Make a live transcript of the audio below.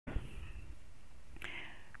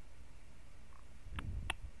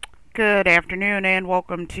Good afternoon and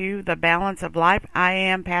welcome to The Balance of Life. I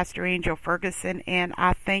am Pastor Angel Ferguson and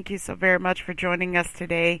I thank you so very much for joining us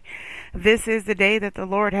today. This is the day that the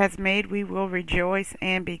Lord has made. We will rejoice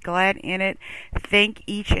and be glad in it. Thank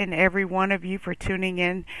each and every one of you for tuning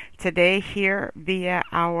in today here via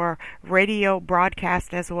our radio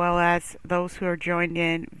broadcast as well as those who are joined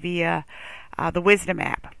in via the Wisdom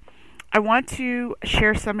app. I want to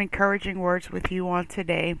share some encouraging words with you on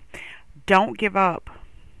today. Don't give up.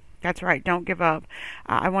 That's right. Don't give up.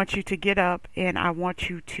 I want you to get up and I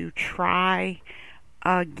want you to try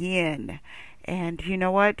again. And you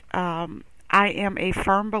know what? I am a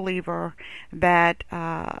firm believer that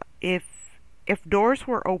if doors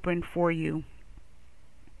were open for you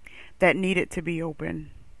that needed to be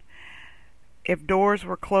open, if doors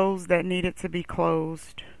were closed that needed to be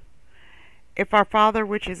closed, if our Father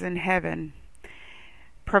which is in heaven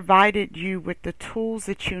provided you with the tools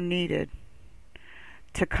that you needed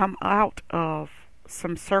to come out of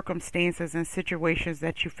some circumstances and situations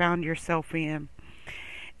that you found yourself in.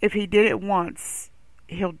 If he did it once,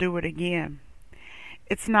 he'll do it again.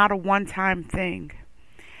 It's not a one-time thing,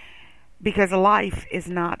 because life is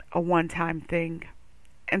not a one-time thing.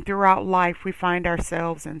 And throughout life, we find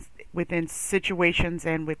ourselves within situations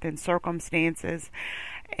and within circumstances,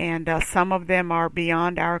 and some of them are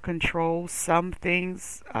beyond our control. Some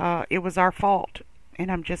things, it was our fault. And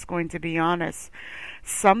I'm just going to be honest.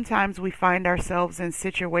 Sometimes we find ourselves in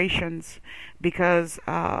situations because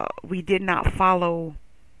we did not follow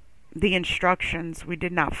the instructions. We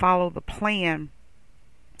did not follow the plan.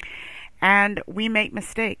 And we make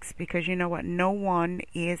mistakes because you know what? No one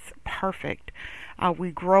is perfect. We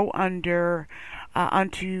grow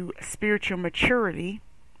unto spiritual maturity,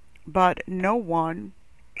 but no one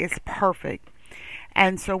is perfect.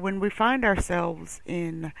 And so when we find ourselves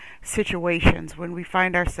in situations, when we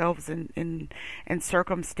find ourselves in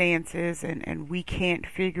circumstances and we can't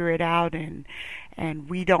figure it out and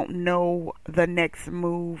we don't know the next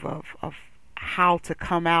move of how to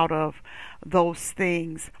come out of those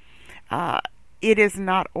things, it is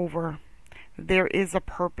not over. There is a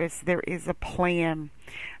purpose. There is a plan.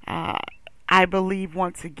 I believe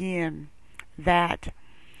once again that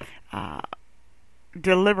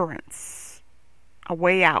deliverance, a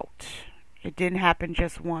way out. It didn't happen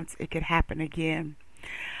just once. It could happen again.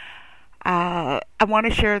 I want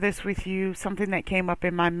to share this with you, something that came up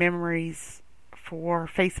in my memories for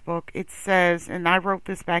Facebook. It says, and I wrote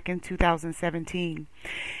this back in 2017,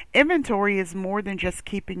 inventory is more than just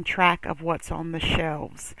keeping track of what's on the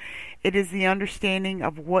shelves. It is the understanding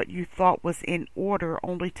of what you thought was in order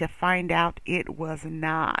only to find out it was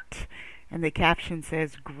not. And the caption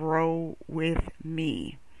says, grow with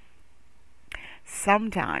me.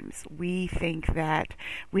 Sometimes we think that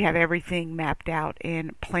we have everything mapped out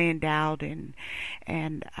and planned out and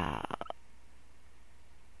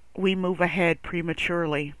we move ahead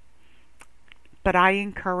prematurely. But I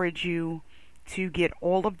encourage you to get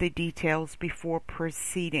all of the details before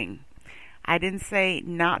proceeding. I didn't say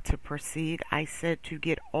not to proceed. I said to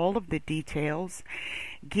get all of the details.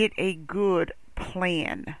 Get a good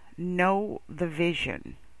plan. Know the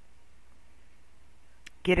vision.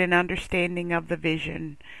 Get an understanding of the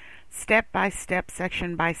vision, step by step,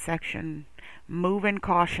 section by section. Move in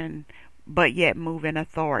caution, but yet move in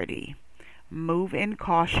authority. Move in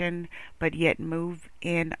caution, but yet move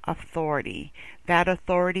in authority. That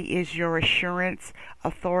authority is your assurance,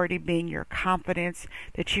 authority being your confidence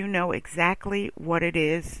that you know exactly what it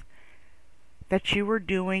is that you are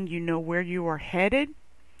doing, you know where you are headed,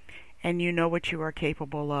 and you know what you are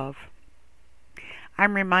capable of.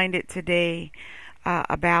 I'm reminded today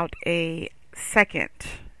about a second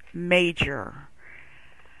major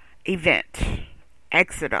event,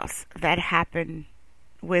 Exodus, that happened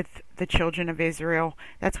with the children of Israel.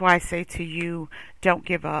 That's why I say to you, don't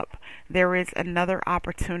give up. There is another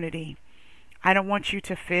opportunity. I don't want you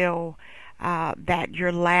to feel that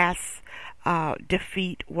your last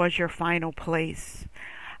defeat was your final place.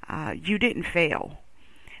 You didn't fail.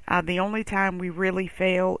 The only time we really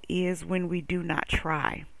fail is when we do not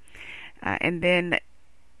try. And then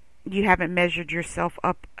you haven't measured yourself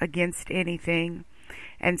up against anything.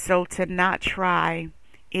 And so to not try,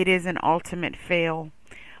 it is an ultimate fail.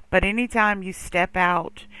 But anytime you step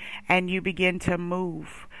out and you begin to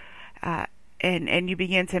move and you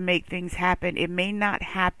begin to make things happen, it may not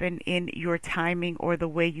happen in your timing or the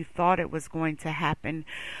way you thought it was going to happen,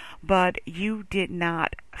 but you did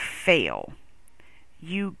not fail.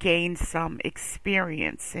 You gained some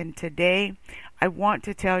experience. And today, I want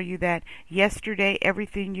to tell you that yesterday,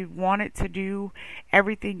 everything you wanted to do,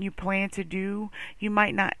 everything you planned to do, you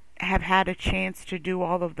might not have had a chance to do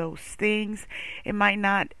all of those things. It might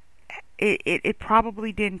not it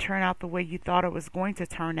probably didn't turn out the way you thought it was going to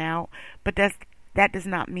turn out, but that does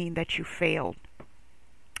not mean that you failed.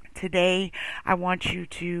 Today, I want you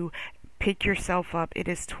to pick yourself up. It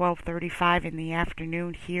is 12:35 in the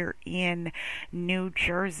afternoon here in New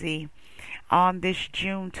Jersey on this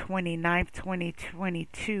June 29th,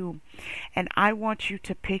 2022. And I want you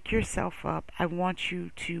to pick yourself up. I want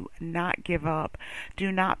you to not give up.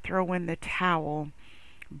 Do not throw in the towel.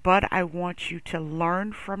 But I want you to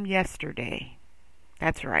learn from yesterday.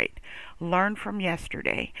 That's right. Learn from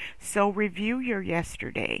yesterday. So review your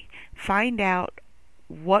yesterday. Find out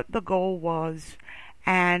what the goal was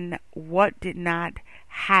and what did not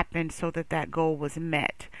happen so that that goal was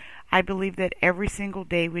met. I believe that every single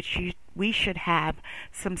day we should have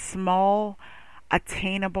some small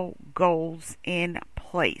attainable goals in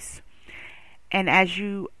place. And as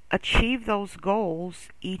you achieve those goals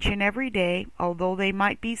each and every day, although they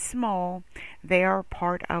might be small, they are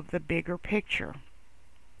part of the bigger picture.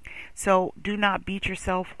 So do not beat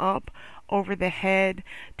yourself up over the head.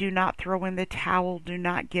 Do not throw in the towel. Do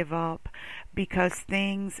not give up because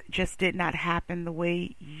things just did not happen the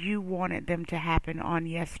way you wanted them to happen on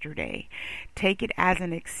yesterday. Take it as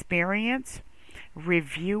an experience.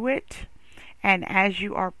 Review it. And as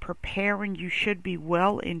you are preparing, you should be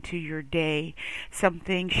well into your day. Some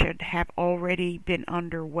things should have already been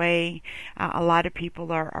underway. A lot of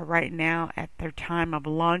people are right now at their time of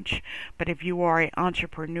lunch. But if you are an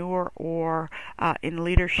entrepreneur or in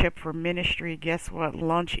leadership for ministry, guess what?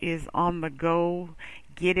 Lunch is on the go.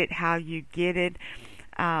 Get it how you get it,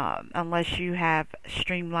 unless you have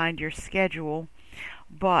streamlined your schedule.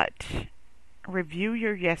 But review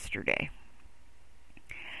your yesterday.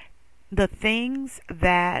 The things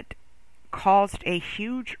that caused a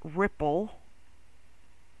huge ripple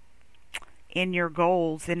in your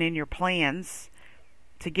goals and in your plans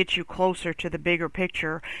to get you closer to the bigger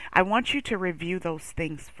picture, I want you to review those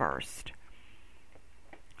things first.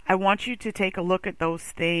 I want you to take a look at those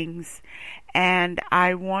things, and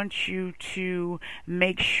I want you to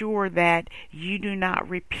make sure that you do not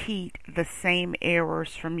repeat the same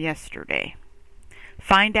errors from yesterday.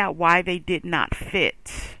 Find out why they did not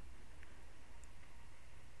fit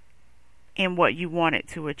in what you wanted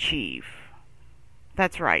to achieve.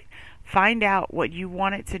 That's right. Find out what you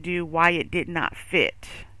wanted to do, why it did not fit,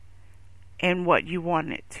 and what you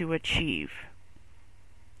wanted to achieve.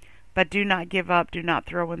 But do not give up. Do not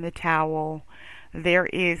throw in the towel. There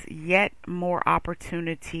is yet more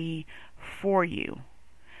opportunity for you.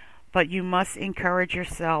 But you must encourage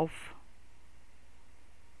yourself.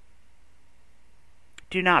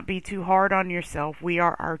 Do not be too hard on yourself. We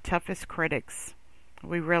are our toughest critics.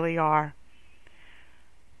 We really are.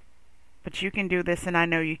 But you can do this, and I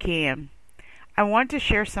know you can. I want to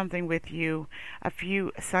share something with you. A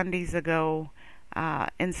few Sundays ago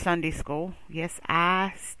in Sunday school. Yes,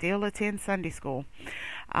 I still attend Sunday school.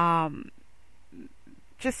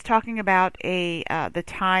 Just talking about the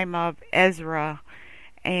time of Ezra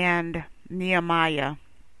and Nehemiah,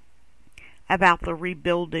 about the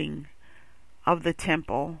rebuilding of the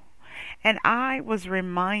temple. And I was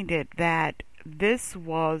reminded that this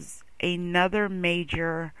was another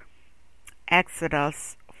major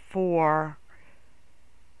exodus for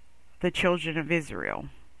the children of Israel.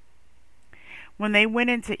 When they went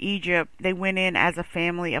into Egypt, they went in as a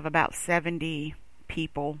family of about 70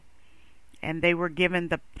 people, and they were given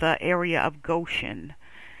the area of Goshen.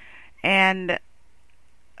 And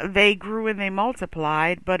they grew and they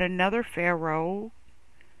multiplied, but another Pharaoh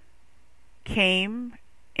came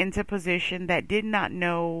into position that did not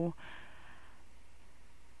know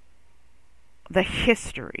the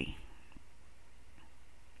history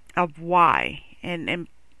of why, and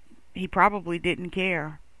he probably didn't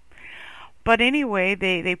care. But anyway,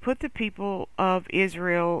 they put the people of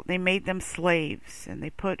Israel, they made them slaves, and they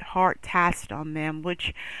put hard tasks on them,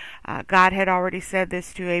 which God had already said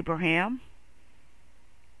this to Abraham,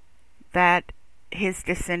 that his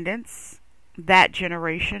descendants, that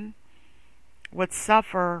generation, would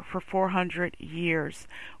suffer for 400 years.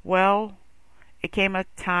 Well, it came a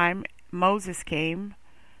time, Moses came,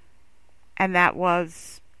 and that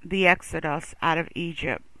was the Exodus out of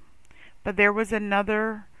Egypt. But there was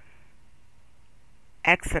another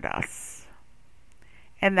Exodus,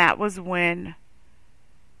 and that was when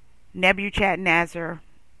Nebuchadnezzar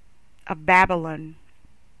of Babylon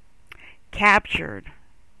captured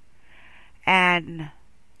and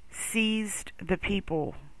seized the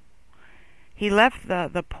people. He left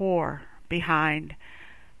the poor behind,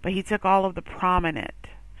 but he took all of the prominent,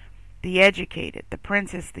 the educated, the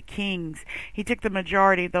princes, the kings. He took the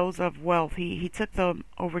majority, those of wealth. He took them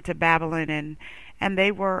over to Babylon, and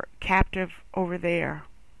they were captive over there.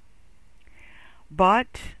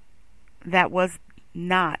 But that was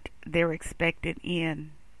not their expected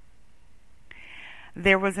end.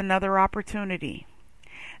 There was another opportunity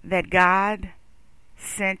that God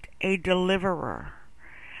sent a deliverer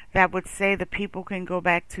that would say the people can go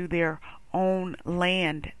back to their own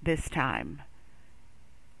land this time.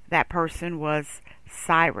 That person was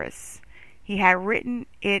Cyrus. He had written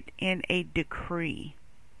it in a decree.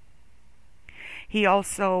 He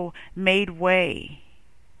also made way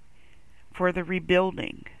for the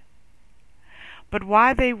rebuilding. But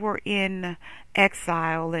while they were in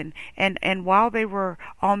exile and while they were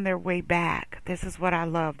on their way back, this is what I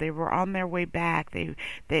love. They were on their way back. They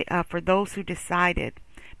for those who decided,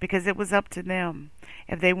 because it was up to them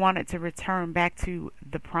if they wanted to return back to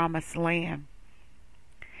the promised land.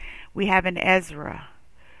 We have an Ezra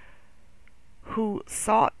who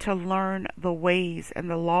sought to learn the ways and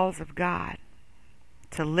the laws of God,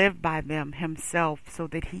 to live by them himself so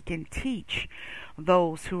that he can teach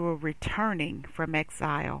those who are returning from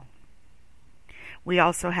exile. We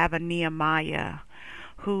also have a Nehemiah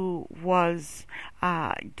who was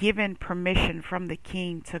given permission from the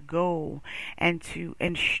king to go and to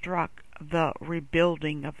instruct the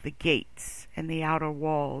rebuilding of the gates and the outer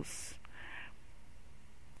walls.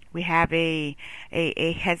 We have a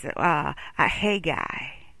Haggai.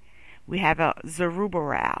 We have a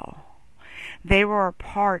Zerubbabel. They were a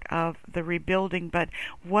part of the rebuilding, but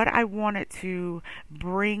what I wanted to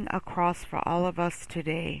bring across for all of us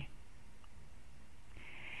today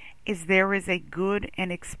is there is a good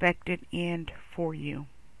and expected end for you.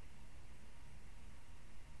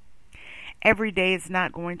 Every day is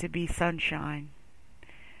not going to be sunshine.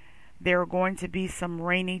 There are going to be some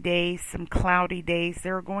rainy days, some cloudy days.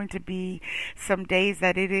 There are going to be some days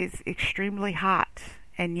that it is extremely hot,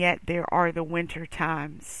 and yet there are the winter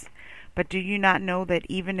times. But do you not know that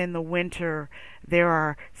even in the winter, there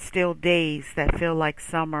are still days that feel like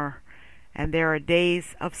summer, and there are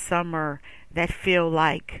days of summer that feel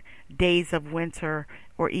like days of winter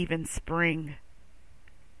or even spring?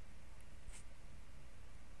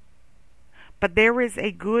 But there is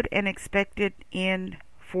a good and expected end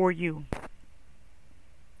for you.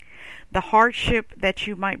 The hardship that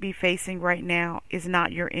you might be facing right now is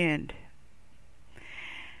not your end.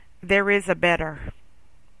 There is a better.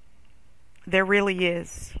 There really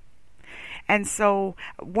is. And so,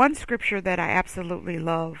 one scripture that I absolutely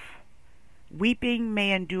love: weeping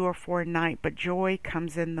may endure for a night, but joy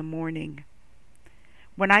comes in the morning.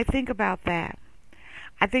 When I think about that,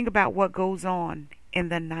 I think about what goes on in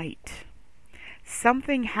the night.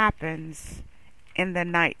 Something happens in the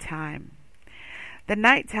nighttime. The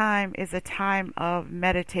nighttime is a time of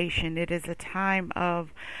meditation. It is a time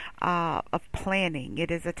of planning.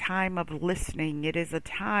 It is a time of listening. It is a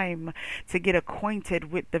time to get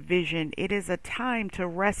acquainted with the vision. It is a time to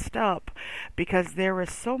rest up because there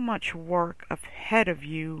is so much work ahead of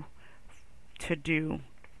you to do.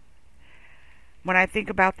 When I think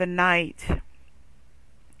about the night,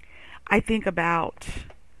 I think about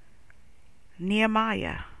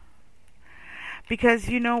Nehemiah. Because,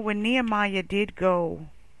 you know, when Nehemiah did go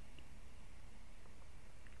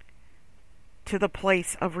to the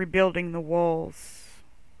place of rebuilding the walls,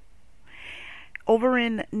 over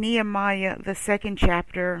in Nehemiah, the 2nd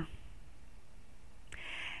chapter,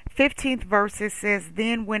 15th verse, it says,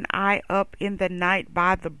 "Then went I up in the night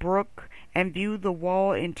by the brook, and viewed the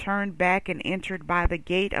wall, and turned back, and entered by the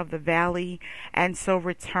gate of the valley, and so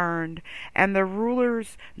returned. And the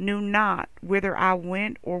rulers knew not whither I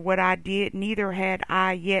went, or what I did, neither had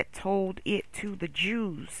I yet told it to the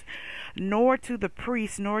Jews, nor to the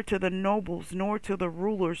priests, nor to the nobles, nor to the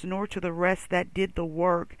rulers, nor to the rest that did the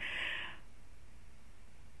work."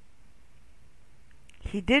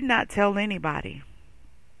 He did not tell anybody.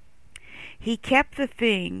 He kept the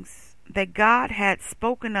things that God had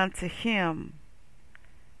spoken unto him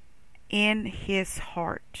in his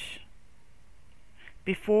heart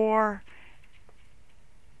before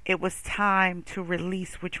it was time to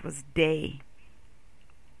release, which was day.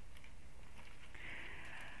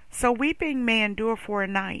 So weeping may endure for a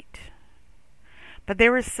night, but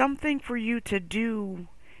there is something for you to do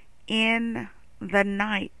in the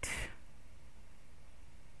night.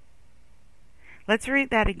 Let's read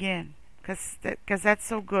that again, because that's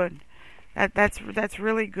so good. That's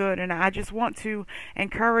really good, and I just want to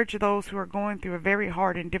encourage those who are going through a very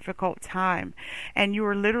hard and difficult time, and you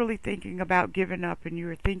are literally thinking about giving up, and you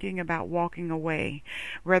are thinking about walking away,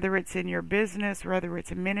 whether it's in your business, whether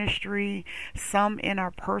it's ministry, some in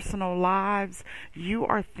our personal lives. You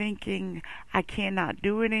are thinking, I cannot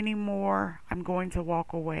do it anymore, I'm going to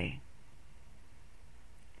walk away.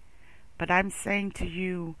 But I'm saying to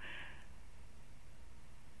you,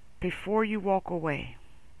 before you walk away,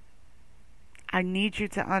 I need you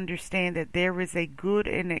to understand that there is a good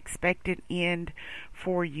and expected end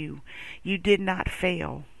for you. You did not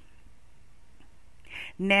fail.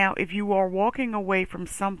 Now, if you are walking away from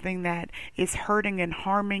something that is hurting and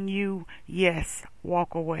harming you, yes,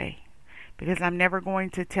 walk away. Because I'm never going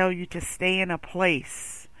to tell you to stay in a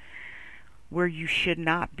place where you should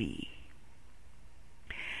not be.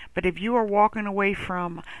 But if you are walking away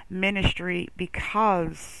from ministry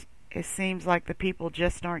because it seems like the people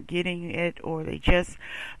just aren't getting it, or they just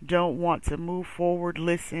don't want to move forward,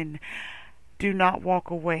 listen, do not walk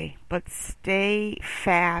away, but stay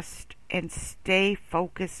fast and stay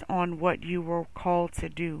focused on what you were called to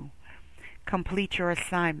do. Complete your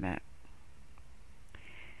assignment.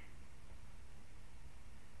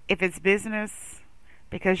 If it's business,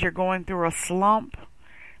 because you're going through a slump,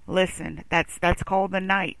 listen, that's called the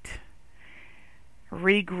night.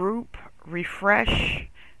 Regroup, refresh,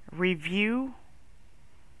 review,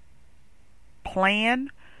 plan,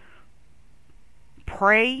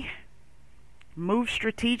 pray, move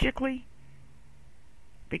strategically,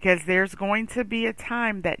 because there's going to be a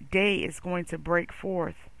time that day is going to break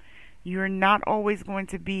forth. You're not always going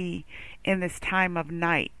to be in this time of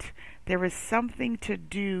night. There is something to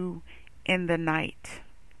do in the night.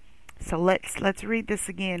 So let's read this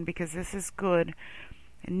again, because this is good.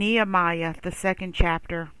 Nehemiah, the 2nd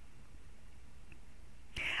chapter.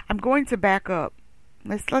 I'm going to back up.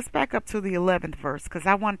 Let's back up to the 11th verse, because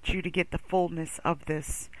I want you to get the fullness of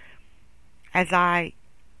this as I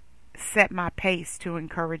set my pace to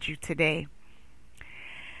encourage you today.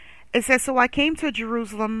 It says, "So I came to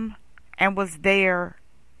Jerusalem and was there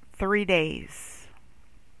 3 days.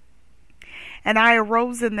 And I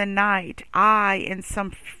arose in the night, I and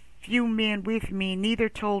some few men with me, neither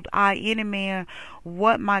told I any man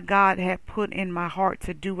what my God had put in my heart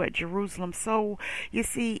to do at Jerusalem." So you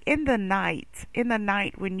see, in the night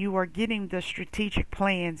when you are getting the strategic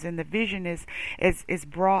plans and the vision is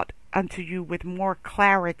brought unto you with more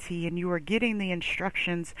clarity, and you are getting the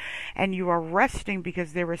instructions, and you are resting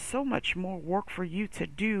because there is so much more work for you to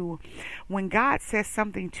do. When God says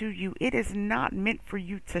something to you, it is not meant for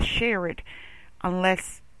you to share it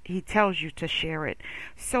unless He tells you to share it.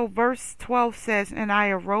 So verse 12 says, "And I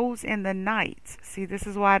arose in the night." See, this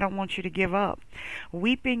is why I don't want you to give up.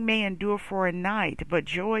 "Weeping may endure for a night, but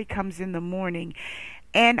joy comes in the morning.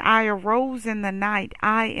 And I arose in the night,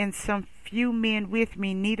 I and some few men with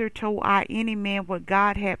me, neither told I any man what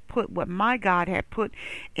my God had put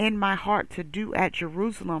in my heart to do at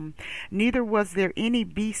Jerusalem. Neither was there any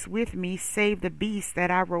beast with me, save the beast that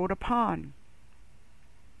I rode upon."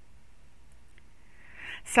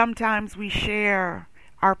 Sometimes we share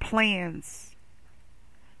our plans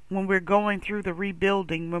when we're going through the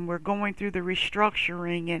rebuilding, when we're going through the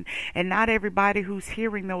restructuring, and not everybody who's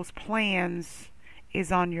hearing those plans is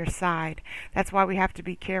on your side. That's why we have to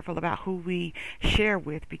be careful about who we share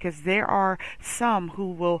with, because there are some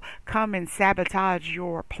who will come and sabotage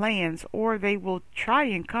your plans, or they will try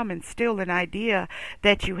and come and steal an idea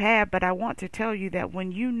that you have. But I want to tell you that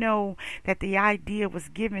when you know that the idea was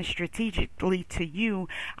given strategically to you,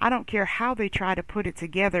 I don't care how they try to put it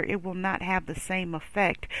together, it will not have the same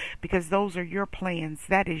effect, because those are your plans,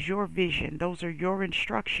 that is your vision, those are your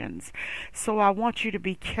instructions. So I want you to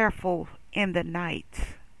be careful in the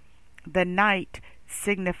night. The night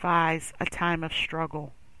signifies a time of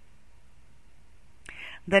struggle.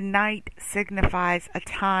 The night signifies a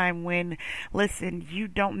time when, listen, you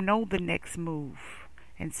don't know the next move.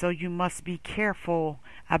 And so you must be careful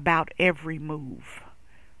about every move.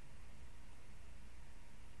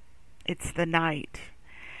 It's the night.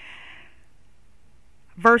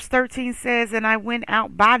 Verse 13 says, "And I went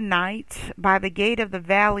out by night by the gate of the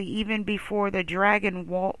valley, even before the dragon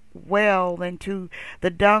well, into the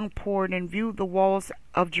dung port, and viewed the walls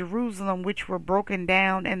of Jerusalem, which were broken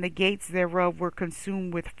down, and the gates thereof were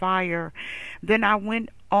consumed with fire. Then I went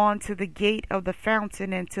on to the gate of the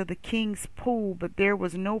fountain, and to the king's pool, but there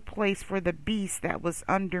was no place for the beast that was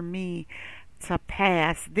under me to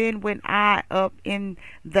pass. Then went I up in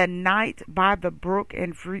the night by the brook,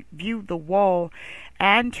 and viewed the wall,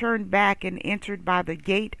 and turned back and entered by the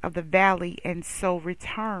gate of the valley, and so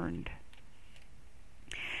returned.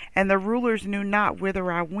 And the rulers knew not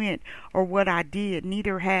whither I went, or what I did,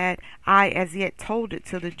 neither had I as yet told it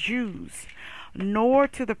to the Jews, nor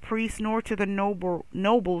to the priests, nor to the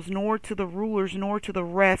nobles, nor to the rulers, nor to the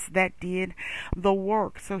rest that did the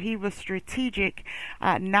work." So he was strategic,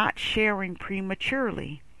 not sharing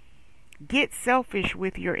prematurely. Get selfish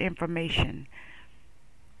with your information.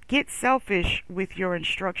 get selfish with your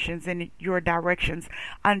instructions and your directions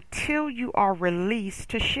until you are released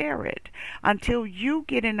to share it, until you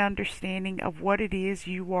get an understanding of what it is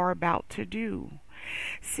you are about to do.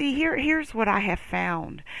 See, here's what I have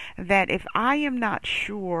found, that if I am not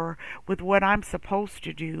sure with what I'm supposed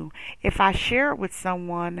to do, if I share it with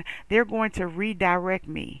someone, they're going to redirect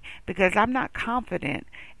me because I'm not confident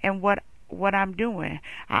in what I'm doing.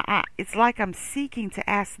 It's like I'm seeking to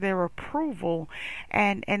ask their approval,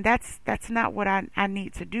 and that's not what I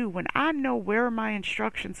need to do. When I know where my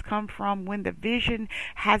instructions come from, when the vision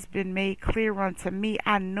has been made clear unto me,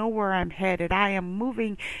 I know where I'm headed. I am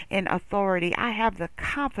moving in authority. I have the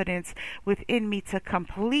confidence within me to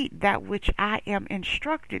complete that which I am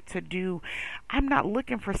instructed to do. I'm not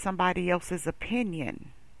looking for somebody else's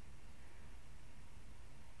opinion.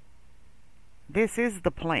 This is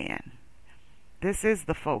the plan. This is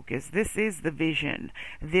the focus. This is the vision.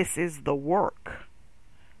 This is the work.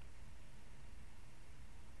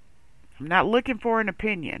 I'm not looking for an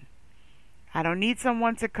opinion. I don't need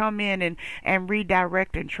someone to come in and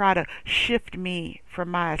redirect and try to shift me from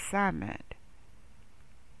my assignment.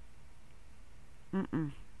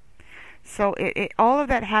 So all of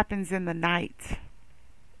that happens in the night.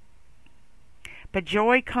 But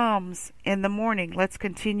joy comes in the morning. Let's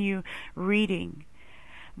continue reading.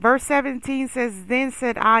 Verse 17 says, Then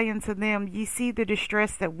said I unto them, Ye see the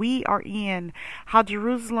distress that we are in, how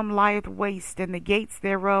Jerusalem lieth waste, and the gates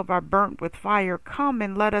thereof are burnt with fire. Come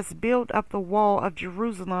and let us build up the wall of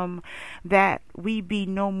Jerusalem, that we be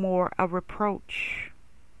no more a reproach.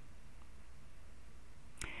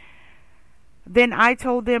 Then I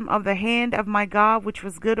told them of the hand of my God which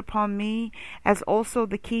was good upon me, as also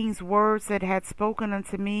the king's words that had spoken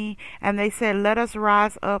unto me. And they said, Let us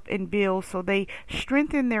rise up and build. So they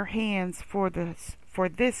strengthened their hands for this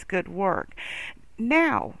good work.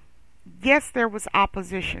 Now, yes, there was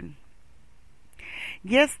opposition.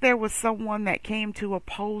 Yes, there was someone that came to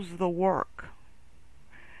oppose the work.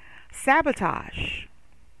 Sabotage.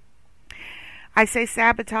 I say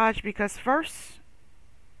sabotage because first,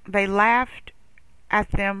 they laughed at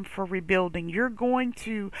them for rebuilding. You're going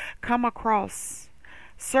to come across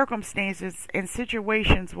circumstances and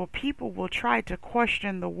situations where people will try to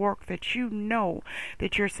question the work that you know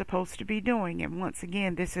that you're supposed to be doing. And once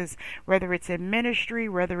again, this is whether it's in ministry,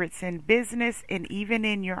 whether it's in business, and even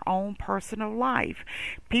in your own personal life.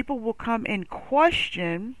 People will come and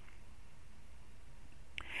question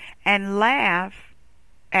and laugh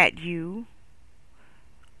at you,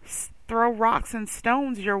 throw rocks and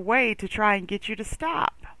stones your way to try and get you to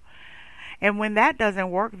stop. And when that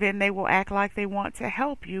doesn't work, then they will act like they want to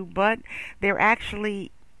help you, but they're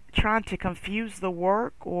actually trying to confuse the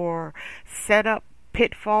work or set up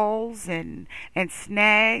pitfalls and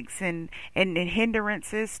snags and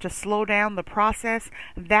hindrances to slow down the process.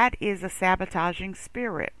 That is a sabotaging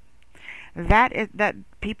spirit. That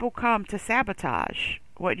people come to sabotage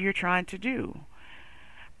what you're trying to do.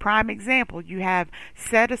 Prime example, you have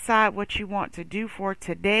set aside what you want to do for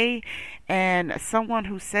today, and someone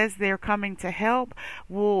who says they're coming to help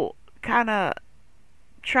will kind of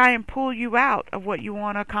try and pull you out of what you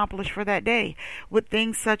want to accomplish for that day with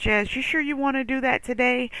things such as, you sure you want to do that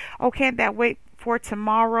today? Oh, can't that wait for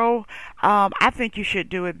tomorrow? I think you should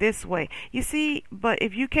do it this way. You see, but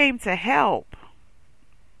if you came to help,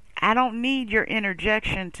 I don't need your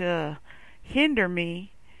interjection to hinder me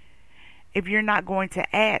if you're not going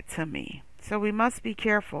to add to me. So we must be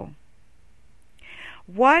careful.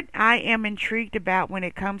 What I am intrigued about when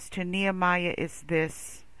it comes to Nehemiah is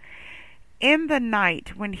this. In the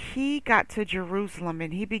night, when he got to Jerusalem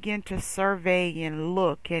and he began to survey and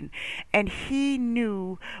look, and he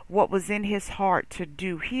knew what was in his heart to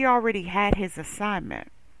do, he already had his assignment.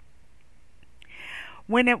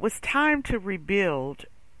 When it was time to rebuild,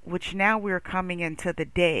 which now we're coming into the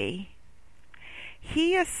day,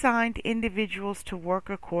 he assigned individuals to work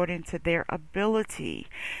according to their ability.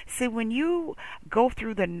 See, when you go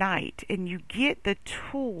through the night and you get the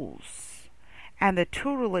tools and the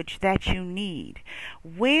tutelage that you need,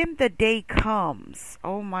 when the day comes,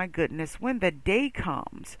 oh my goodness, when the day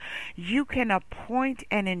comes, you can appoint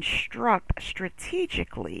and instruct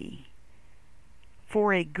strategically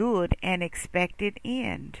for a good and expected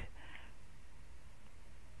end.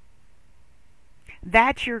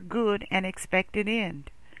 That's your good and expected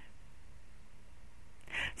end.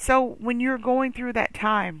 So when you're going through that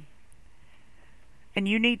time and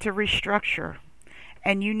you need to restructure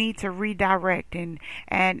and you need to redirect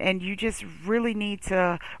and you just really need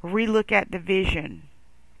to relook at the vision,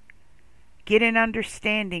 get an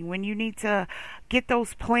understanding, when you need to get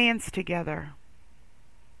those plans together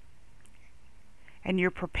and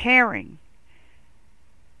you're preparing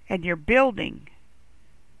and you're building.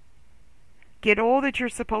 Get all that you're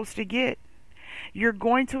supposed to get. You're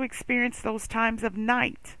going to experience those times of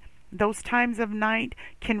night. Those times of night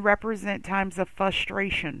can represent times of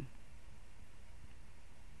frustration,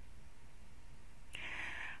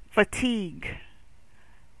 fatigue,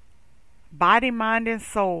 body, mind, and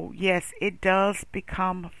soul. Yes, it does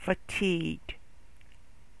become fatigued.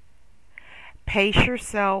 Pace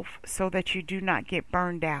yourself so that you do not get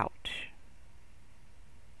burned out.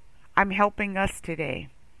 I'm helping us today.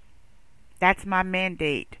 That's my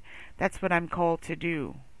mandate. That's what I'm called to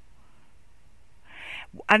do.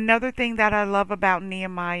 Another thing that I love about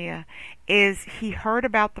Nehemiah is he heard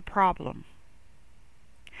about the problem,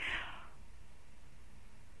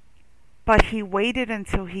 but he waited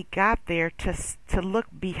until he got there to look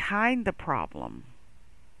behind the problem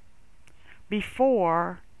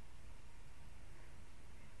before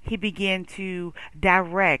he began to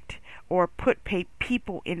direct or put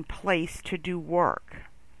people in place to do work.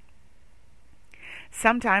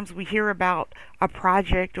 Sometimes we hear about a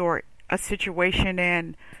project or a situation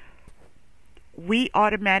and we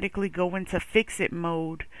automatically go into fix-it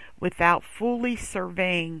mode without fully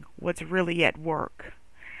surveying what's really at work.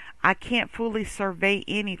 I can't fully survey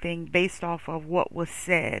anything based off of what was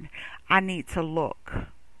said. I need to look.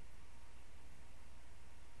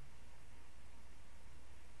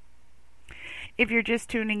 If you're just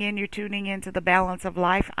tuning in, you're tuning into The Balance of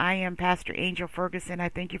Life. I am Pastor Angel Ferguson. I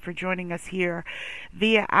thank you for joining us here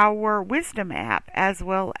via our Wisdom app as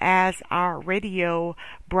well as our radio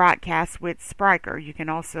broadcast with Spriker. You can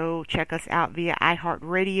also check us out via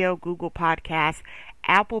iHeartRadio, Google Podcasts,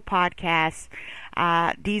 Apple Podcasts,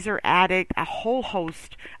 Deezer Addict, a whole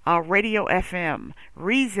host, Radio FM,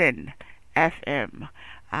 Reason FM.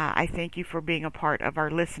 I thank you for being a part of our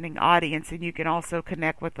listening audience, and you can also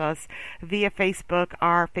connect with us via Facebook.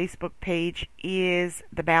 Our Facebook page is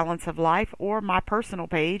The Balance of Life, or my personal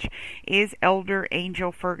page is Elder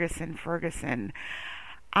Angel Ferguson.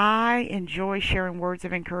 I enjoy sharing words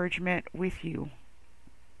of encouragement with you.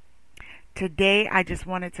 Today, I just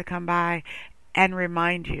wanted to come by and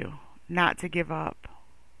remind you not to give up.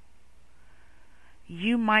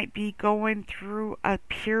 You might be going through a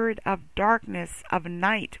period of darkness, of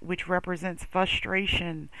night, which represents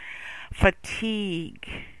frustration, fatigue.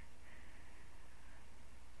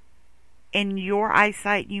 In your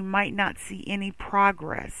eyesight, you might not see any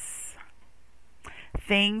progress.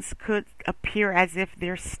 Things could appear as if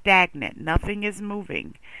they're stagnant. Nothing is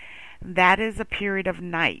moving. That is a period of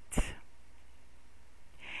night.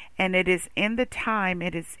 And it is in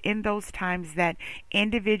those times that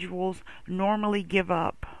individuals normally give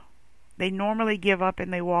up. They normally give up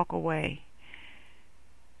and they walk away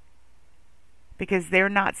because they're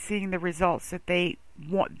not seeing the results that they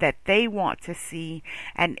want to see,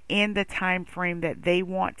 and in the time frame that they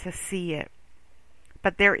want to see it.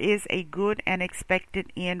 But there is a good and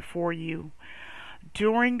expected end for you.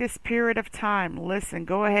 During this period of time, listen,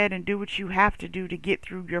 go ahead and do what you have to do to get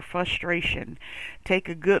through your frustration. Take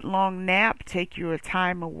a good long nap. Take your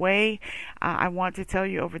time away. I want to tell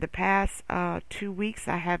you, over the past 2 weeks,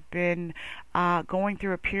 I have been going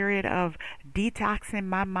through a period of detoxing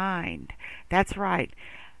my mind. That's right.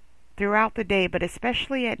 Throughout the day, but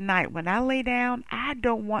especially at night when I lay down, I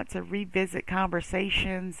don't want to revisit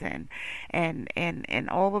conversations and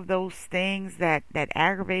all of those things that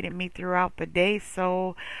aggravated me throughout the day.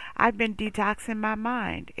 So I've been detoxing my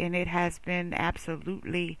mind, and it has been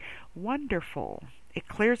absolutely wonderful. It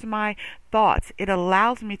clears my thoughts. It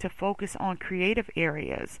allows me to focus on creative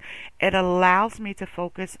areas. It allows me to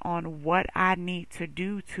focus on what I need to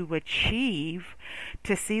do to achieve,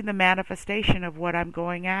 to see the manifestation of what I'm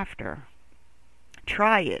going after.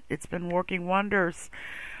 Try it. It's been working wonders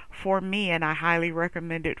for me, and I highly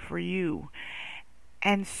recommend it for you.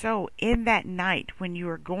 And so in that night, when you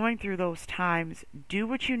are going through those times, do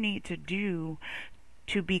what you need to do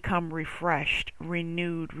to become refreshed,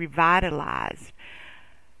 renewed, revitalized.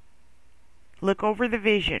 Look over the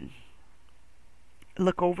vision.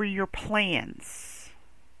 Look over your plans.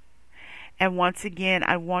 And once again,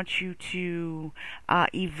 I want you to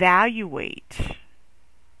evaluate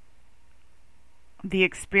the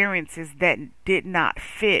experiences that did not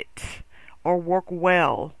fit or work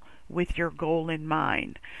well with your goal in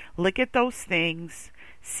mind. Look at those things.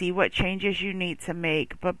 See what changes you need to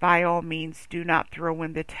make, but by all means, do not throw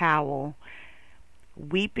in the towel.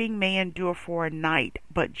 Weeping may endure for a night,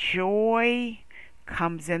 but joy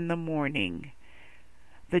comes in the morning.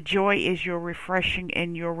 The joy is your refreshing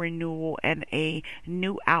and your renewal and a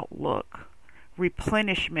new outlook,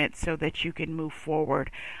 replenishment, so that you can move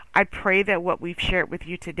forward. I pray that what we've shared with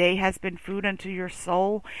you today has been food unto your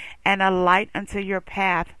soul and a light unto your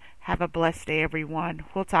path Have a blessed day, everyone.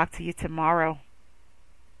 We'll talk to you tomorrow.